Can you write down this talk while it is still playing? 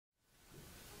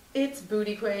It's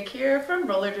Booty Quake here from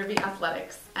Roller Derby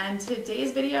Athletics, and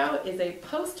today's video is a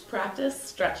post-practice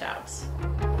stretch out.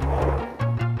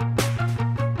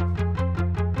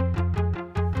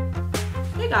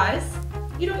 Hey guys,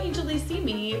 you don't usually see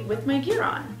me with my gear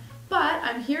on, but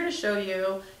I'm here to show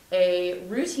you a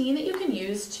routine that you can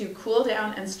use to cool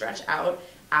down and stretch out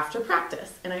after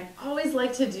practice. And I always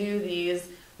like to do these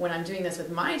when I'm doing this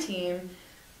with my team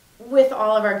with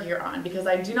all of our gear on, because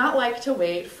I do not like to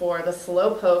wait for the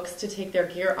slow pokes to take their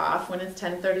gear off when it's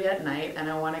 10:30 at night and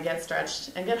I want to get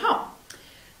stretched and get home.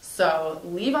 So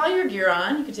leave all your gear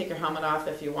on. You can take your helmet off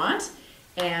if you want,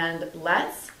 and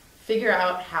let's figure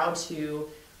out how to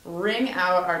wring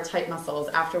out our tight muscles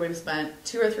after we've spent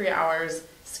 2 or 3 hours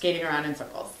skating around in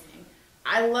circles.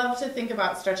 I love to think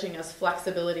about stretching as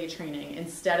flexibility training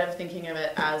instead of thinking of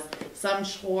it as some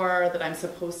chore that I'm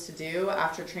supposed to do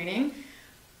after training.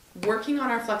 Working on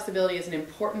our flexibility is an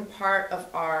important part of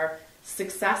our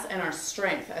success and our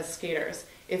strength as skaters.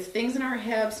 If things in our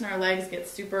hips and our legs get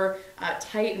super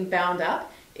tight and bound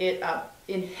up, it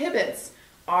inhibits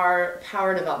our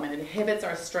power development, it inhibits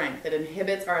our strength, it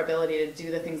inhibits our ability to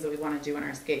do the things that we want to do in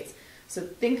our skates. So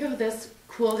think of this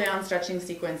cool down stretching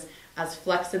sequence as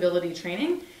flexibility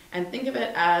training, and think of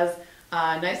it as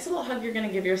a nice little hug you're going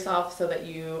to give yourself so that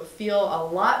you feel a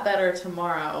lot better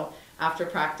tomorrow after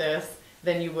practice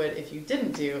than you would if you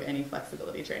didn't do any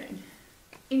flexibility training.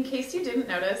 In case you didn't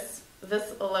notice,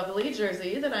 this lovely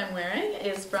jersey that I'm wearing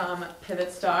is from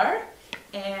Pivot Star,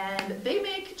 and they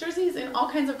make jerseys in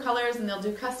all kinds of colors, and they'll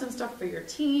do custom stuff for your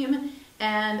team,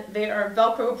 and they are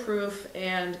Velcro proof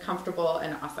and comfortable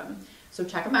and awesome. So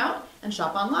check them out and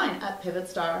shop online at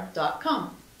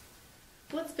pivotstar.com.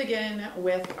 Let's begin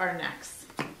with our necks.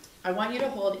 I want you to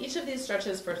hold each of these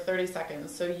stretches for 30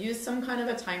 seconds, so use some kind of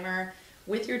a timer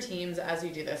with your teams as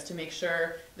you do this to make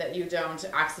sure that you don't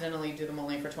accidentally do them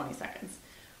only for 20 seconds.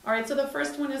 All right, so the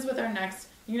first one is with our necks.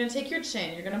 You're gonna take your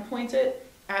chin, you're gonna point it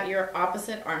at your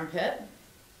opposite armpit,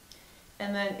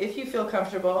 and then if you feel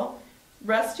comfortable,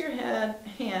 rest your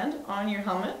hand on your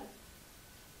helmet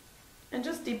and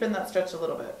just deepen that stretch a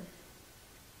little bit.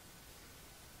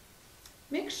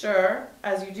 Make sure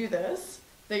as you do this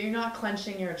that you're not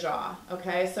clenching your jaw,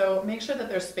 okay? So make sure that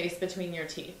there's space between your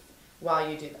teeth while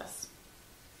you do this.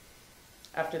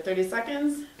 After 30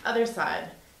 seconds, other side.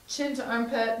 Chin to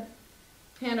armpit,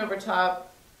 hand over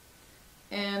top,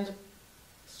 and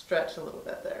stretch a little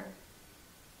bit there.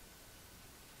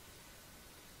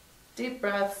 Deep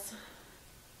breaths,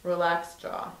 relax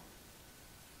jaw.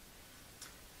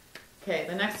 Okay,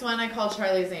 the next one I call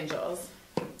Charlie's Angels.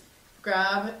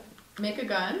 Make a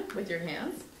gun with your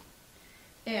hands,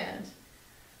 and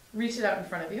reach it out in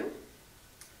front of you.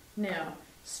 Now,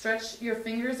 stretch your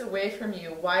fingers away from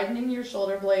you, widening your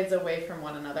shoulder blades away from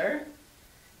one another.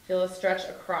 Feel a stretch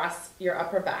across your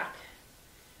upper back.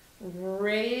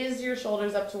 Raise your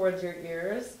shoulders up towards your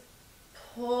ears.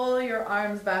 Pull your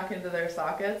arms back into their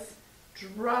sockets.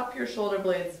 Drop your shoulder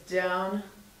blades down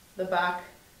the back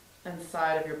and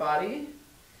side of your body.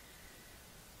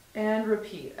 And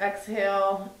repeat.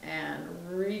 Exhale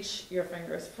and reach your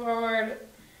fingers forward.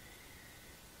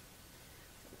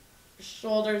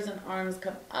 Shoulders and arms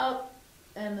come up,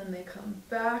 and then they come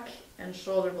back, and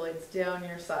shoulder blades down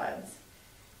your sides.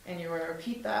 And you're going to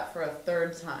repeat that for a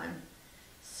third time.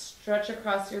 Stretch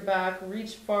across your back,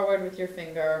 reach forward with your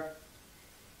finger.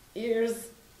 Ears,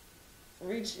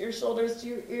 reach your shoulders to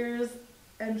your ears,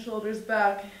 and shoulders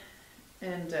back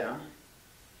and down.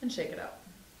 And shake it out.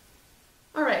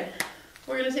 All right,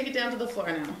 we're going to take it down to the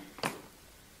floor now.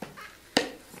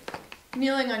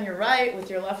 Kneeling on your right with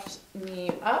your left knee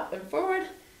up and forward,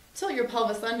 tilt your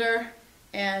pelvis under,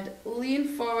 and lean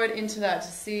forward into that to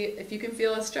see if you can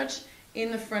feel a stretch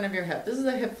in the front of your hip. This is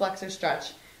a hip flexor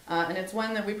stretch, and it's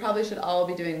one that we probably should all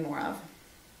be doing more of.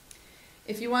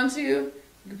 If you want to, you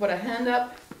can put a hand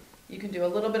up, you can do a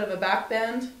little bit of a back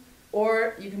bend,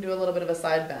 or you can do a little bit of a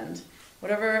side bend.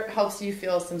 Whatever helps you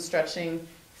feel some stretching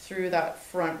through that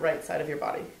front right side of your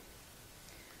body.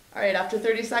 All right, after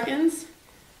 30 seconds,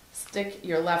 stick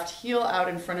your left heel out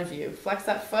in front of you. Flex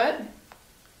that foot.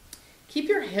 Keep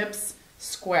your hips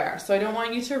square. So I don't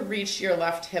want you to reach your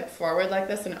left hip forward like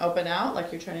this and open out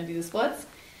like you're trying to do the splits.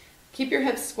 Keep your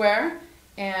hips square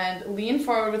and lean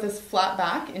forward with this flat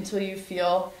back until you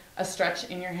feel a stretch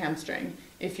in your hamstring.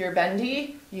 If you're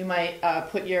bendy, you might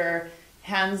put your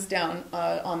hands down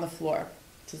on the floor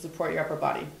to support your upper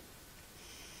body.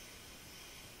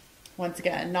 Once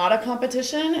again, not a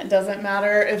competition. It doesn't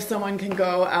matter if someone can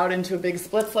go out into a big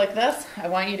splits like this. I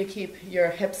want you to keep your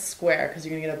hips square because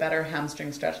you're going to get a better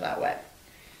hamstring stretch that way.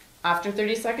 After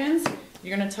 30 seconds,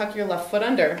 you're going to tuck your left foot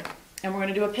under, and we're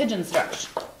going to do a pigeon stretch.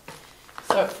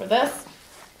 So for this,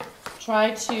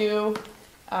 try to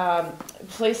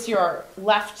place your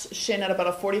left shin at about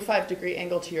a 45-degree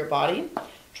angle to your body.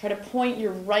 Try to point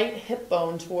your right hip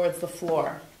bone towards the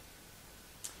floor.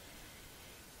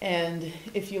 And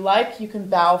if you like, you can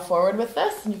bow forward with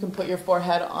this, and you can put your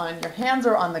forehead on your hands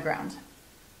or on the ground.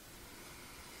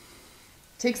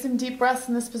 Take some deep breaths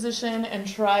in this position and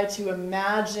try to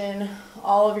imagine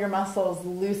all of your muscles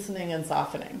loosening and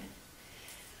softening.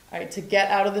 All right, to get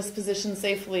out of this position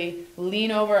safely,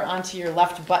 lean over onto your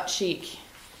left butt cheek.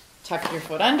 Tuck your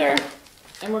foot under,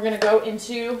 and we're going to go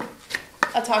into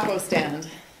a taco stand.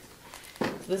 So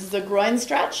this is a groin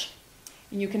stretch.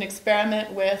 You can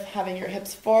experiment with having your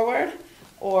hips forward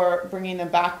or bringing them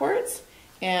backwards,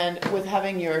 and with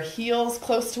having your heels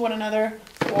close to one another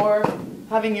or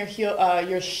having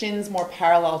your shins more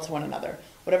parallel to one another.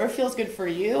 Whatever feels good for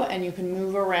you, and you can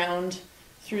move around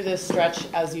through this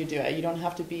stretch as you do it. You don't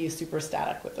have to be super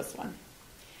static with this one.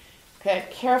 Okay,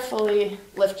 carefully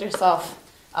lift yourself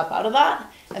up out of that,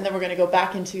 and then we're going to go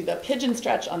back into the pigeon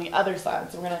stretch on the other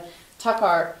side. So we're going to tuck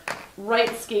our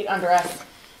right skate under us,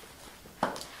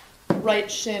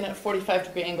 right shin at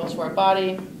 45-degree angle to our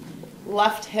body,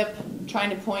 left hip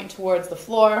trying to point towards the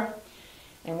floor,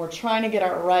 and we're trying to get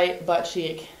our right butt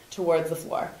cheek towards the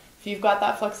floor. If you've got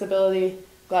that flexibility,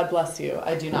 God bless you.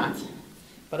 I do not,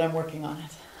 but I'm working on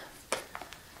it.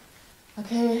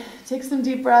 Okay, take some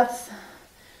deep breaths,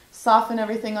 soften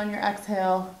everything on your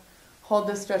exhale, hold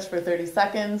this stretch for 30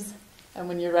 seconds, and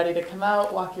when you're ready to come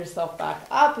out, walk yourself back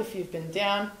up if you've been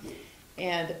down,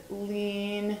 and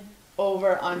lean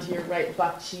over onto your right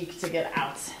butt cheek to get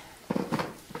out.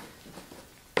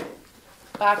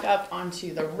 Back up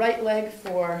onto the right leg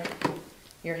for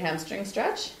your hamstring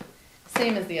stretch.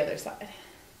 Same as the other side.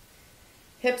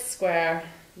 Hips square,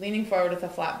 leaning forward with a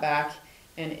flat back,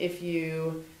 and if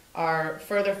you are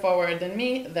further forward than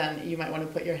me, then you might want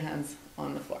to put your hands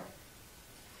on the floor.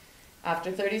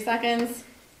 After 30 seconds,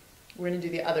 we're going to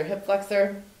do the other hip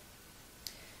flexor.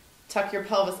 Tuck your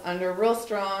pelvis under real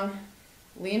strong,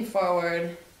 lean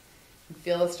forward, and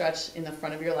feel the stretch in the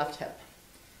front of your left hip.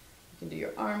 You can do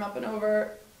your arm up and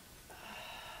over.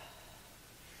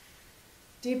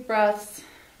 Deep breaths,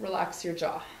 relax your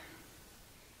jaw.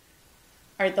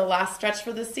 All right, the last stretch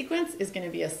for this sequence is going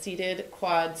to be a seated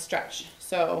quad stretch.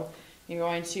 So you're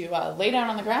going to lay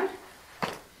down on the ground,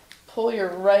 pull your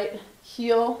right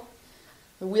heel,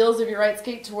 the wheels of your right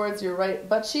skate towards your right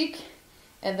butt cheek,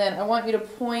 and then I want you to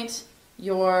point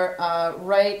your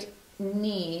right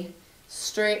knee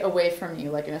straight away from you,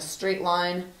 like in a straight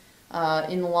line,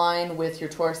 in line with your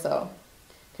torso.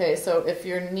 Okay, so if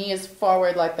your knee is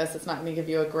forward like this, it's not going to give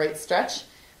you a great stretch.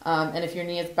 And if your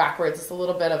knee is backwards, it's a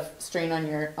little bit of strain on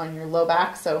your low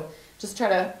back. So just try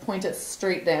to point it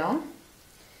straight down.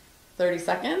 30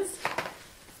 seconds.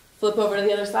 Flip over to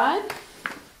the other side.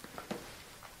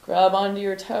 Grab onto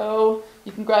your toe.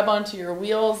 You can grab onto your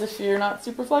wheels if you're not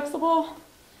super flexible.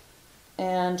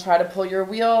 And try to pull your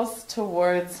wheels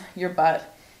towards your butt.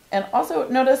 And also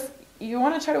notice you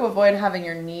want to try to avoid having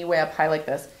your knee way up high like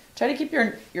this. Try to keep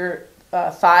your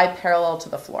thigh parallel to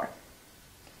the floor.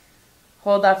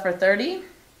 Hold that for 30.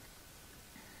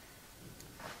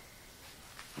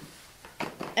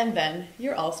 And then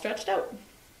you're all stretched out.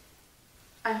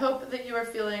 I hope that you are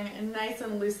feeling nice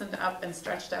and loosened up and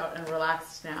stretched out and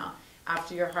relaxed now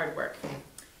after your hard work.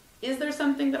 Is there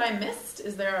something that I missed?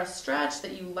 Is there a stretch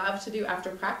that you love to do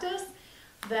after practice?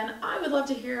 Then I would love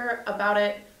to hear about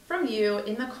it from you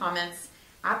in the comments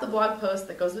at the blog post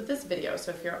that goes with this video. So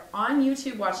if you're on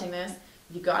YouTube watching this,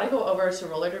 you gotta go over to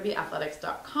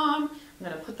rollerderbyathletics.com. I'm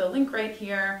gonna put the link right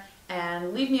here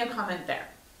and leave me a comment there.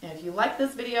 And if you like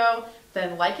this video,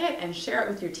 then like it and share it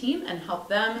with your team and help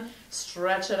them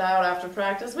stretch it out after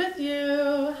practice with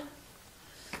you.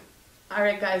 All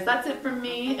right, guys, that's it from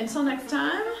me. Until next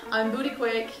time, I'm Booty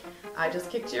Quake. I just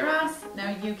kicked your ass. Now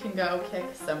you can go kick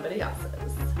somebody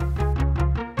else's.